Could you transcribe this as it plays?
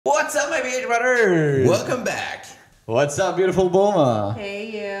What's up, my BH brothers? Welcome back. What's up, beautiful Bulma?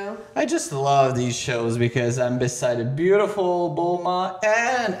 Hey, you. I just love these shows because I'm beside a beautiful Bulma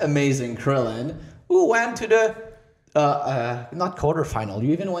and amazing Krillin, who went to the not quarterfinal.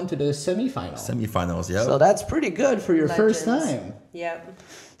 You even went to the semifinal. Semifinals, yeah. So that's pretty good for your first time. Yep.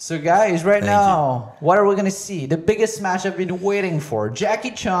 So guys, right now, what are we gonna see? The biggest match I've been waiting for: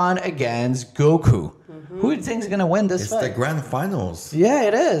 Jackie Chan against Goku. Who do you think is gonna win this fight? It's the grand finals. Yeah,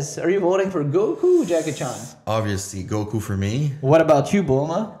 it is. Are you voting for Goku or Jackie Chan? Obviously, Goku for me. What about you,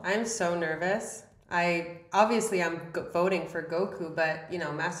 Bulma? I'm so nervous. I'm voting for Goku, but you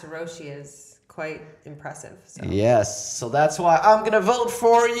know, Master Roshi is quite impressive. So. Yes, so that's why I'm gonna vote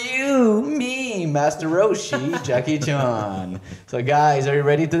for you, me, Master Roshi, Jackie Chan. So guys, are you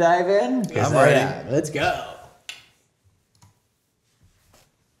ready to dive in? I'm ready. Let's go.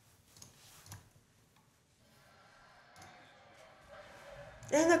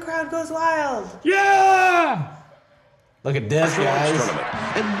 And the crowd goes wild. Yeah! Look at this, guys.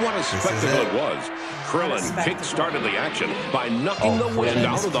 And what a spectacle it was. Krillin kick-started the action by knocking the wind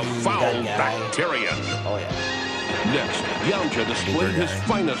out of the foul Bacterian. Oh, yeah. Next, Yamcha displayed his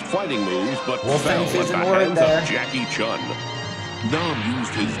finest fighting moves, but fell at the hands of Jackie Chun. Nam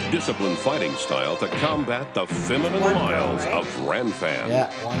used his disciplined fighting style to combat the feminine wiles of Ranfan. Yeah,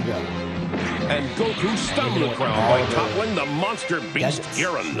 one go. And Goku stunned the crowd by toppling the monster beast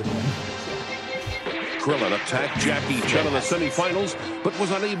Jiren. Krillin attacked Jackie Chan in the semifinals, but was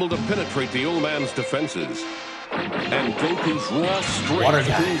unable to penetrate the old man's defenses. And Goku's raw strength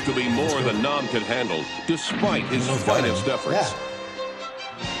proved to be more than Nam could handle, despite his finest efforts.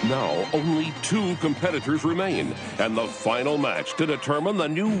 Now, only 2 competitors remain, and the final match to determine the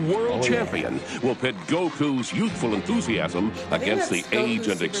new world champion will pit Goku's youthful enthusiasm against the age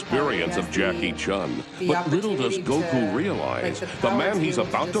and experience of Jackie Chun. But little does Goku realize the man he's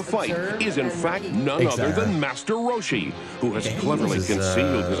about to fight is in fact none other than Master Roshi, who has cleverly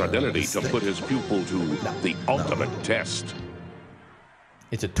concealed his identity to put his pupil to the ultimate test.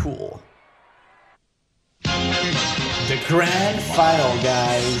 It's a tool. The grand final,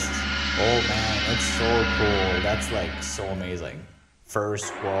 guys. Oh man, that's so cool. That's like so amazing.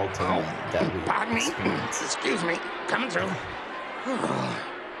 First world tournament that we Pardon me? experienced. Excuse me. Coming through.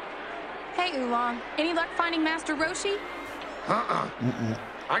 Hey, Oolong. Any luck finding Master Roshi?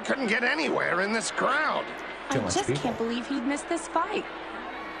 I couldn't get anywhere in this crowd. I just can't believe he'd missed this fight.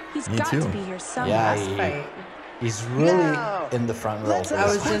 He's got to be here somewhere. Yeah, he's really in the front row. I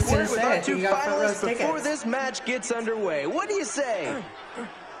was just going to say it. Two You got front row finalists before tickets. this match gets underway. What do you say?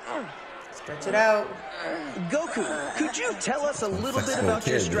 Stretch it out. Goku, could you tell us a little bit about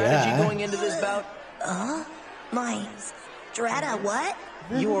your strategy going into this bout? My strata what?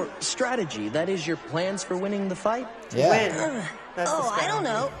 Your strategy, that is your plans for winning the fight? Yeah. Win. That's the I don't strategy.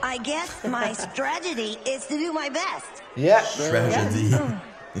 know. I guess my strategy is to do my best. Yeah. Strategy.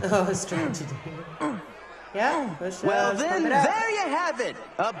 Oh, strategy. Yeah. Well then, there you have it.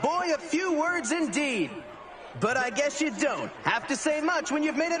 A boy of few words indeed. But I guess you don't have to say much when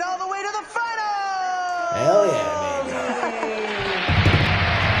you've made it all the way to the final! Hell yeah, baby.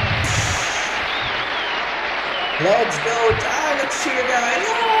 Let's go, time. Let's cheer, guys.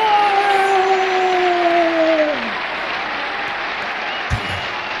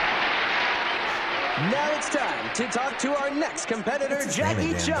 Now it's time to talk to our next competitor,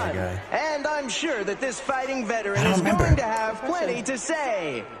 Jackie Chun. And I'm sure that this fighting veteran is going to have plenty to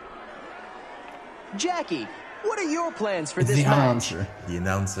say. Jackie, what are your plans for this match? The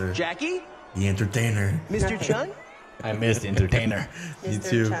announcer. Jackie? The entertainer. Mr. Chun? I missed the entertainer.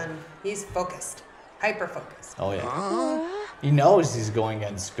 Mr. Chun. He's focused. Hyper focused. Oh yeah. He knows he's going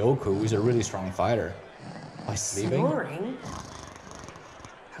against Goku, who's a really strong fighter. By sleeping? Snoring?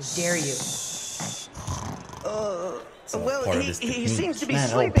 How dare you? Well, he seems to be Man,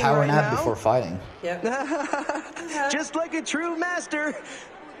 sleeping power right nap now. before fighting. Yep. Just like a true master.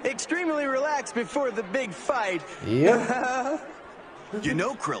 Extremely relaxed before the big fight. Yep. You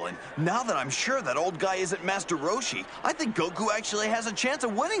know, Krillin, now that I'm sure that old guy isn't Master Roshi, I think Goku actually has a chance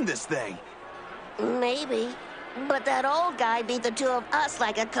of winning this thing. Maybe. But that old guy beat the 2 of us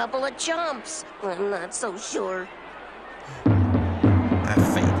like a couple of chumps. I'm not so sure. Have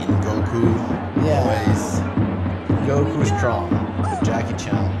faith in Goku. Yeah. Always. Goku's strong, but Jackie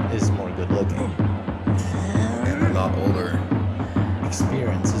Chan is more good looking. And a lot older.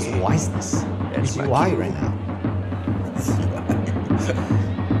 Experience is wiseness. You see why right now?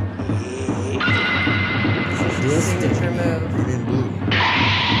 Signature move. Green and blue.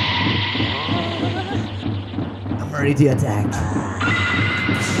 I'm ready to attack.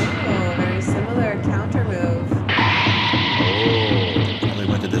 Oh, very similar counter move. Oh, only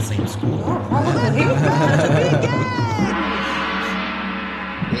went to this same school.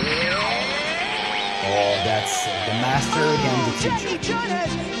 Oh, that's the master again, the Jackie teacher. Chan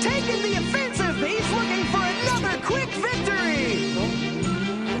has taken the offensive. He's looking for another quick victory.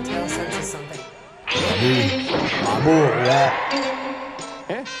 Tail senses something. Babu, yeah.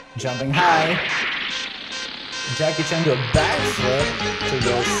 Jumping high. Jackie Chan do a backflip to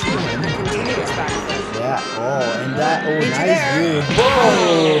go see him. Continuous backflip. Yeah. Oh, and that. Oh, Meet you nice there. view.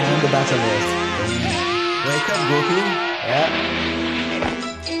 Boom! On the back of it. Wake up, Goku. Yeah.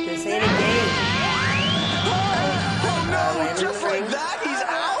 This ain't a game. Just like that, he's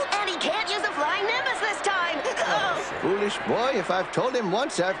out? And he can't use the flying nimbus this time. Oh. Foolish boy, if I've told him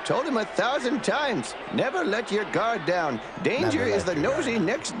once, I've told him 1,000 times. Never let your guard down. Danger Never is let the your guard nosy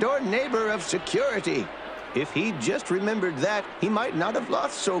next-door neighbor of security. If he'd just remembered that, he might not have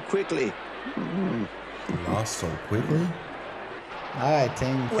lost so quickly. Lost so quickly? I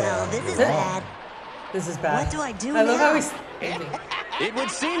think. Well, this is bad. This is bad. What do I do I love now? how he's. It would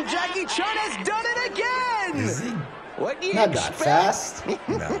seem Jackie Chan has done it again. Is he? What do you Not that fast.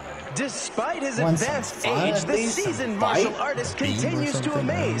 No. Despite his Want some advanced fun, age, at the least? Some seasoned fight? martial artist Beam or continues to something,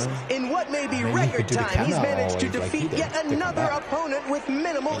 I don't amaze. know. In what may be Maybe he record could do the time, he's camera managed to always like he defeat did. yet Take him another back. opponent with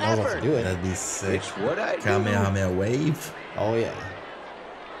minimal He knows what to effort. do it. That'd be sick. It's what I do. Kamehameha wave. Oh yeah.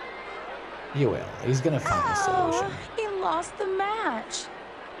 He will. He's gonna find a solution. Oh, he lost the match.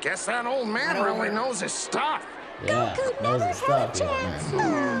 Guess that old man really knows his stuff. Yeah. Knows his stuff. Yeah,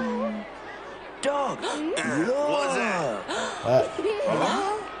 man. Dog, What's that?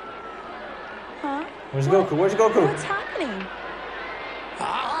 Huh? Where's Goku? Where's Goku? What's happening?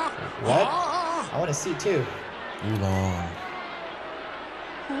 What? I want to see too. Long.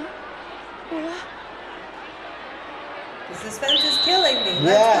 The suspense is killing me.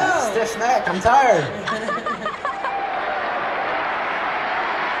 Yeah. Let's go. Stiff neck. I'm tired.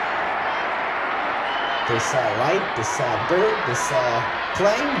 They saw light. They saw dirt. They saw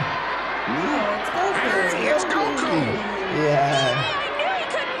plane. Oh, it's Goku. Here's Goku. Yeah. I knew he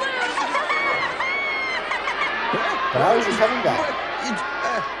couldn't lose. But how is he coming back?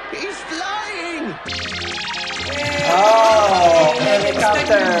 He's flying! Oh,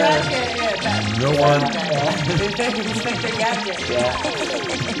 helicopter. No one. Inspector Gadget. Yeah.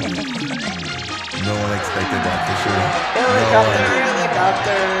 No one expected that for sure. Helicopter. No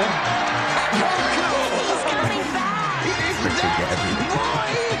Helicopter.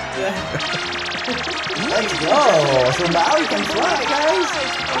 Let's go. So now we can fly, guys.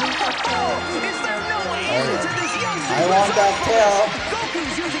 I want that tail.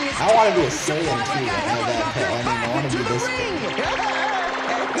 I want to be a Saiyan too. I have that tail. I mean, I want to be this big.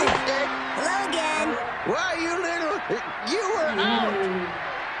 Hello again. Why, you little... You were out!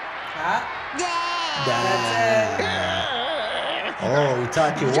 Oh, you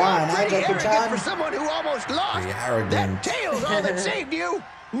thought you won, huh, Jackie Arrogant Chan? for someone who almost lost! The arrogant. That tail's all that saved you!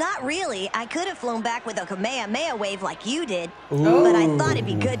 Not really. I could have flown back with a Kamehame-Ha wave like you did. But I thought it'd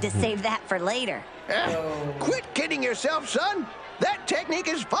be good to save that for later. Quit kidding yourself, son! That technique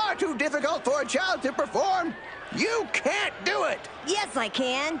is far too difficult for a child to perform! You can't do it! Yes, I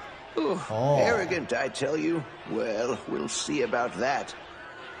can. Arrogant, I tell you. Well, we'll see about that.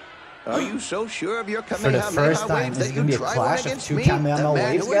 Are you so sure of your For the Kamehameha first time, waves this that is you gonna be a try one clash of against two me, Kamehameha the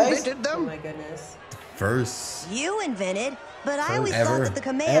man waves, who guys? invented Oh them? my goodness. First. You invented, but I always Ever. thought that the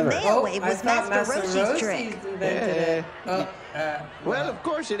Kamehameha Oh, wave I was thought Master Roshi's trick. invented it. Oh, Well, of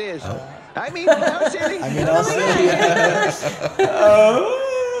course it is. I mean, how silly. I mean, also,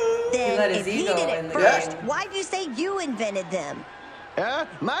 Then, let his if he ego did in it the first, game. why'd you say you invented them?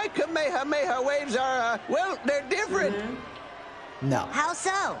 My Kamehameha waves are, well, they're different. no. How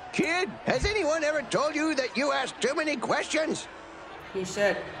so? Kid, has anyone ever told you that you ask too many questions? he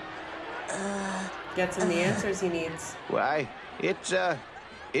should. Gets him the answers he needs. Why,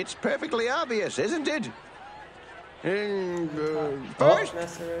 it's perfectly obvious, isn't it? First,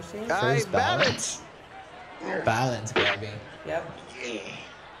 Master Roshi? I First balance. balance. Balance, baby. Yep.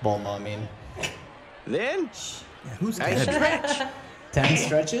 Bulma, I mean. Then, Yeah, who's I dead? stretch. 10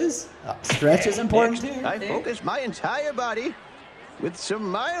 stretches? Stretch is important too. I focus my entire body with some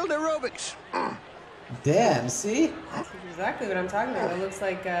mild aerobics. Damn, see? That's exactly what I'm talking about. It looks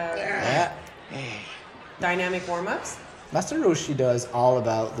like Yeah. dynamic warm-ups. Master Roshi does all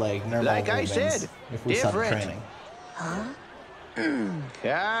about like normal Like I movements said, if we stop different. training.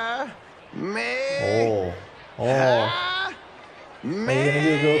 Ka-me- Oh. Are you gonna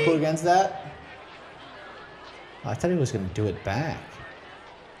do Goku against that? Oh, I thought he was gonna do it back.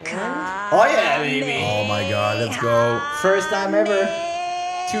 Oh yeah, baby! Oh my god, let's go. First time ever.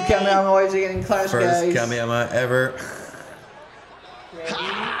 2 Kamehameha waves are getting clashed, First guys. Kamehameha ever. Ready?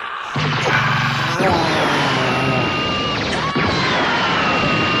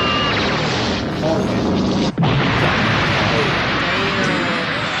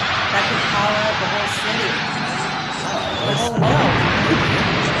 city. The whole world.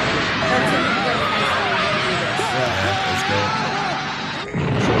 That's it. Let's go.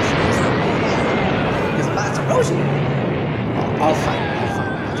 Because Master Roshi. I'll find it. I'll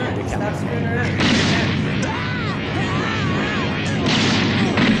find it. Yeah, stop screwing around.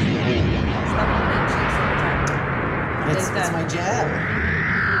 Stop putting cheeks on the top. It's my jab.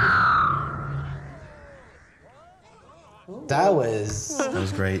 That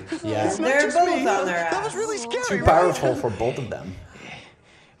was great. Yeah. They're both on their ass. That was really scary. Too powerful for both of them.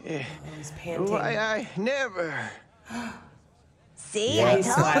 He's panting. Why, I never. See, Yes.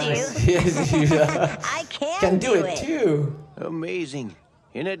 I told you. Yes, you I can do it too. Amazing.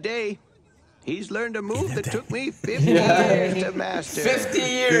 In a day, he's learned a move that took me 50 Yeah. years to master. 50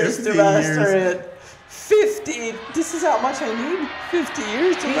 years to 50 master years. it. 50. This is how much I need. 50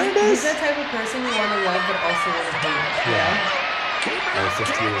 years to learn He's this. that type of person you want to love but also want to hate. Yeah. Oh,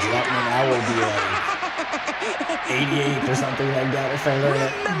 50 years. That means I will be like 88 or something like that if I learn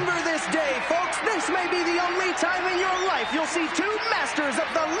it. Remember this day, folks. This may be the only time in your life you'll see two masters of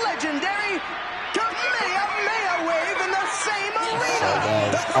the legendary Kamehame-Ha wave in the same arena.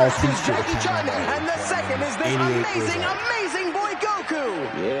 guys, The I'll first teach is you the Jackie Chan, Kamehame-Ha and the wave second is this 88 years amazing, old. amazing boy Goku.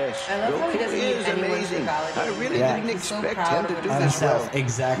 Yes, I love how he Goku doesn't need is anyone to amazing. validate I him. really Yeah. didn't He's so expect proud him to of do On this himself. well.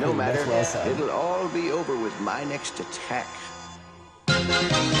 Exactly. No matter, That's well said. it'll all be over with my next attack.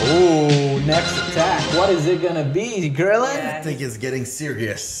 Oh, next attack. What is it gonna be, Grillin? Yeah. I think it's getting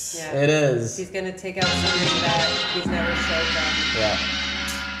serious. Yeah. It is. He's gonna take out something that he's never showed them. Yeah.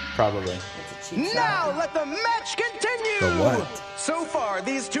 Probably. It's a cheap Now shot. let the match continue. The what? So far,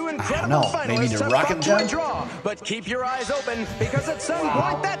 these two know. incredible Maybe finalists the have rocket come to a jump? draw. But keep your eyes open, because at some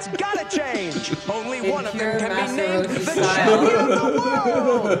point that's gotta change. Only In one of pure them can be named Master the Roshi style. champion of the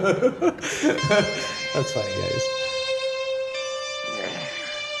world. That's funny, guys.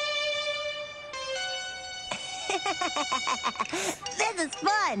 This is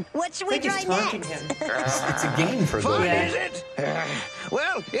fun. What should we It's like try he's taunting next? him. It's a game for Fun, Goku. Yeah. is it?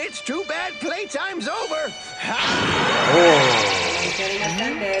 Well, it's too bad playtime's over. Oh. He's getting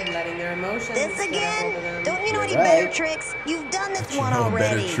offended, letting their emotions This get a hold of again? them. Don't you know any You're better right. tricks? You've done this You one know a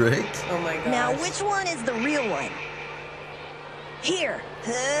better already. trick? Oh my gosh. Now, which one is the real one? Here.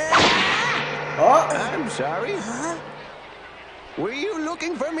 Oh. I'm sorry. Were you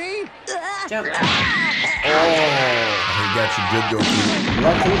looking for me? Jump. He got you good, Goku.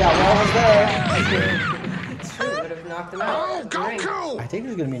 Luckily that wall was there. It's true, it would have knocked him out. Oh, of the ring. Goku! I think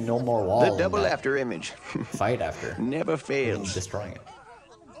there's gonna be no more walls. The in double that after image. fight after. Never fails. Destroying it.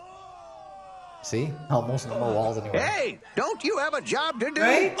 See? Almost no more walls anywhere. Hey, don't you have a job to do?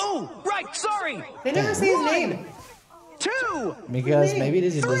 Right? Oh, right, sorry. They never say his name. 2. Because maybe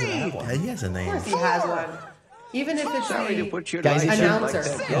this he doesn't have Yeah, one. he has a Of name. course he has one. Even if it's Sorry to the... put your Guys, life if you- like Announcer.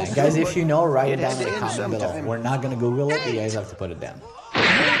 that. Yeah, guys, if you know, write it It down has in the to end comment below. sometime. We're not gonna Google it. You guys have to put it down.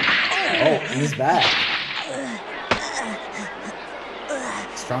 Oh, he's back.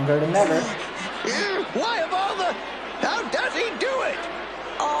 Stronger than ever. Why of all the... How does he do it?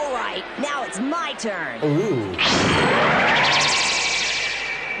 All right, now it's my turn. Ooh.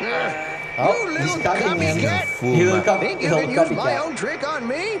 Oh, you he's little copying him. copycat. Fool He'll my- copy. Think you He'll can use my copycat. own trick on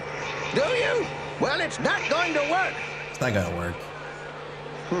me? Do you? Well, it's not going to work. It's not gonna work.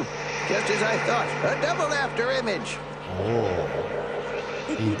 Just as I thought. A double after image. Oh.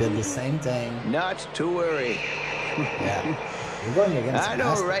 He did the same thing. Not to worry. Yeah. You're going against I know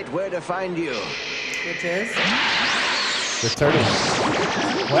Master. right where to find you. Which is... Returning.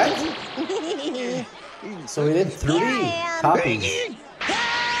 What? So we did 3 Here I am. copies. Hey!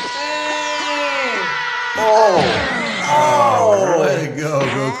 Oh! Way to go,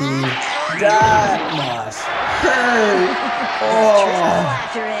 Goku. That must hurt. Oh!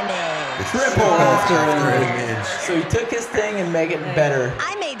 After image. Triple after image. So he took his thing and made it better.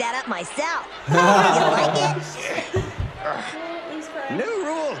 I made that up myself. You like it? He's crying. New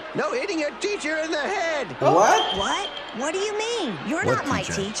rule. No hitting your teacher in the head. What? What? What do you mean? You're What not my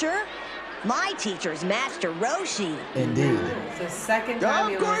teacher? teacher. My teacher's Master Roshi. Indeed. It's the second time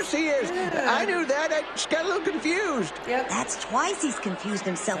Of you course he is. Yeah. I knew that. I just got a little confused. Yep. That's twice he's confused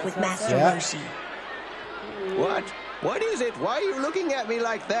himself with Master Yeah. Roshi. What? What is it? Why are you looking at me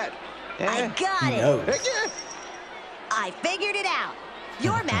like that? I got He it. knows. I figured it out.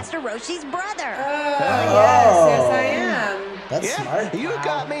 You're Master Roshi's brother. Yes, I am. That's Yeah, smart. you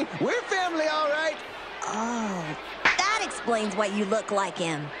got me. We're family, all right. Oh, that explains why you look like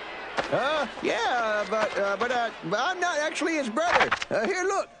him. Yeah, but I'm not actually his brother. Here,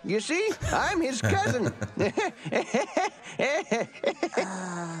 look. You see? I'm his cousin.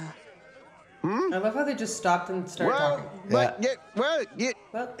 I love how they just stopped and started talking.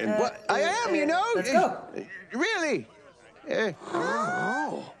 I am, you know. Let's go. Really?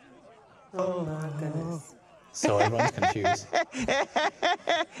 Oh my goodness. So everyone's confused.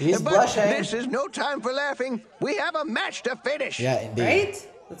 He's blushing. This is no time for laughing. We have a match to finish. Yeah, indeed. Right?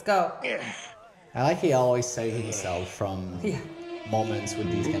 Let's go. I like he always saves himself from moments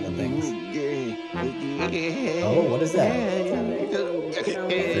with these kind of things. Oh, what is that?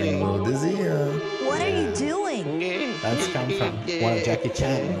 Feeling a little dizzy? What are you doing? That's come from one of Jackie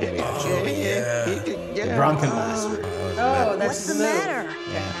Chan movie, actually. The Drunken Master. Oh, that's What's the matter?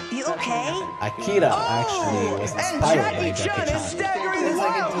 Yeah. You okay? Akira actually was inspired by Jackie Chan is Chan. staggering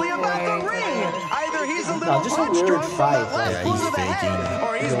wildly about the ring. Either he's a little just a punch weird drunk from fight. that last Yeah, pull he's to the head, faking.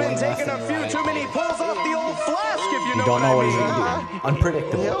 or he's been taking a few too many pulls off the old flask, if you You know don't know what he's I gonna do.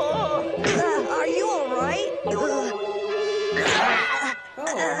 Unpredictable. Are you all right?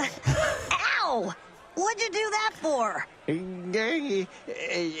 Ow! What'd you do that for?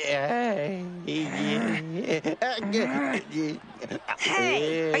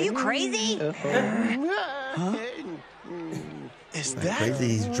 Hey, are you crazy? Is that crazy?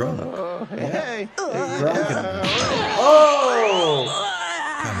 He's drunk. Yeah. Drunken. Oh!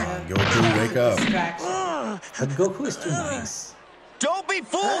 Come on, Goku, wake up. But Goku is too nice. Don't be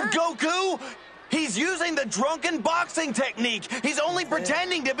fooled, Goku! He's using the drunken boxing technique. He's only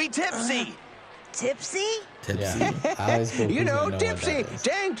pretending to be tipsy. Tipsy? Tipsy. You know, tipsy,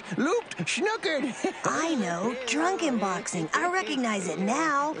 tanked, looped, snookered. I know, drunken boxing. I recognize it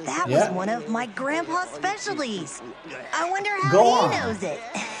now. That was one of my grandpa's specialties. I wonder how he knows it.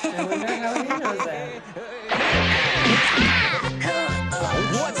 I wonder how he knows that.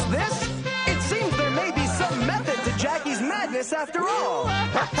 What's this? It seems there may be some method to Jackie's madness after all.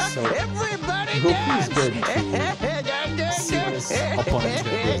 So, everybody Goku's good to see what his opponent's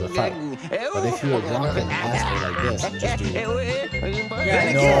gonna do in the fight. But if you're a drunken master like this, and just do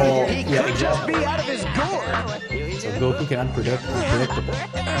He could just be out of his gourd. So Goku can unpredictable.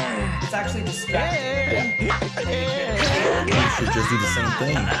 It's actually distracting. You should just do the same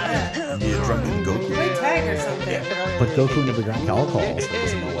thing. Be a drunken Goku. Play tag or something. But Goku never drank alcohol, so he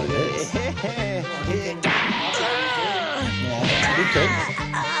doesn't know what it is. Yeah, he could.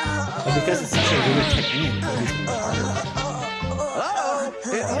 But because it's such a weird technique, he's gonna be harder.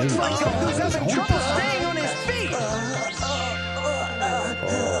 It looks like Goku's having trouble staying on his feet.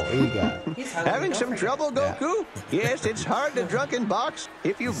 Oh, what do you got? Having some trouble, Goku? Yes, it's hard to drunken box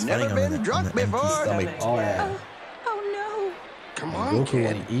if you've never been drunk before. Oh, yeah. Oh no. Come And on, Goku, kid.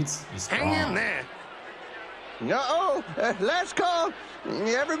 when he eats, he's Hang strong. in there. Uh-oh, last call.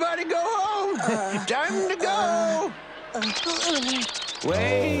 Everybody go home. Time to go.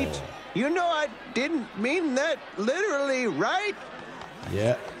 Wait, you know I didn't mean that literally, right?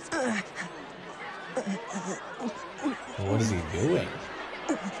 Yeah. What is he doing?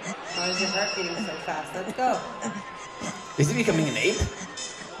 Why is your heart beating so fast? Let's go. Is he becoming an ape?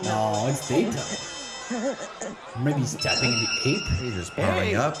 No, it's daytime. Maybe he's tapping the ape? He's just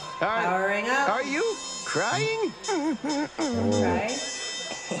powering up. Powering up. Are you crying? Right?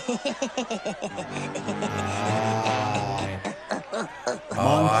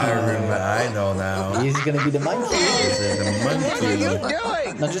 Oh, I remember. I know now. He's gonna be the monkey. The monkey. What are you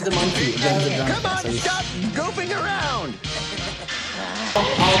doing? Not just the monkey. Again, the drunk. Come on, stop goofing around.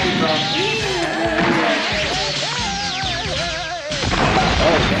 I'll be drunk. Oh,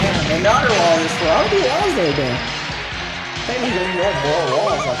 damn. Another wall is for how many walls are there? Maybe there's more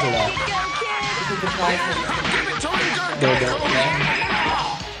walls after that. There you go.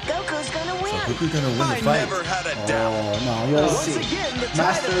 Goku's gonna win. Goku's gonna win the I fight. never had a doubt. Oh, no, you'll see.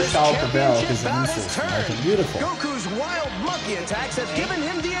 Master shall prevail because the Shadow moves has is smart and turned. beautiful. Goku's wild monkey attacks have given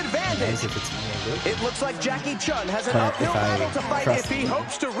him the Nice advantage. if it's more good. It looks like Jackie Chun has an But uphill if I battle to fight trust if he him,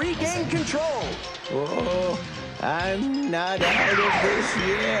 hopes to regain control. Oh, I'm not out of this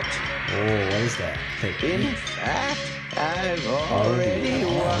yet. Oh, what is that? In fact, I've already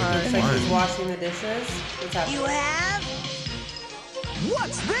Looks won. like he's washing the dishes. What's happening? You have?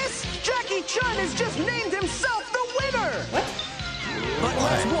 What's this? Jackie Chun has just named himself the winner! What? But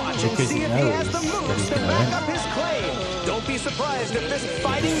let's watch and Because see he if he has the knows that moves he's to gonna back win. up his claim. Don't be surprised if this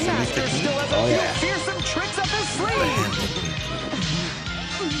fighting master still has a Oh, few yeah. fearsome tricks up his sleeve.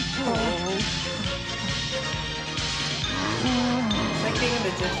 It's like being a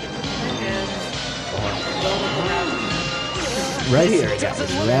magician. And don't look around. Right here, guys.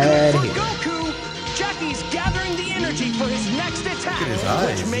 Doesn't look Right good for here. Goku. Jackie's gathering the energy for his next attack, his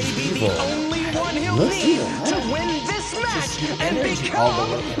eyes. which may He's be the evil. only one he'll Looks need evil, to huh? win this match and energy all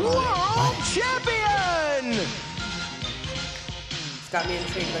the become way. world champion. got me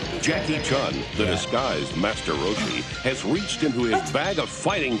intrigued. Like Jackie Chun, the disguised Master Roshi, has reached into his bag of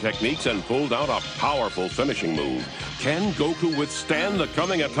fighting techniques and pulled out a powerful finishing move. Can Goku withstand the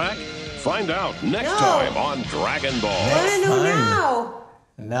coming attack? Find out next time on Dragon Ball. I want to know now.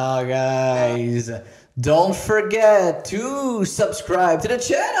 Now, guys, don't forget to subscribe to the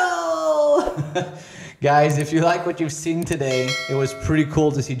channel. Guys, if you like what you've seen today, it was pretty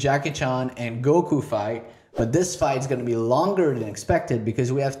cool to see Jackie Chan and Goku fight. But this fight is going to be longer than expected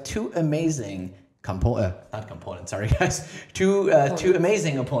because we have two amazing two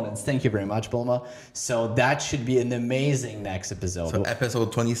amazing opponents. Thank you very much, Bulma. So that should be an amazing next episode. So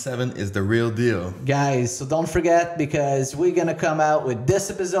episode 27 is the real deal. Guys, so don't forget because we're going to come out with this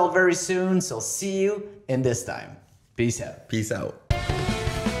episode very soon. So see you in this time. Peace out. Peace out.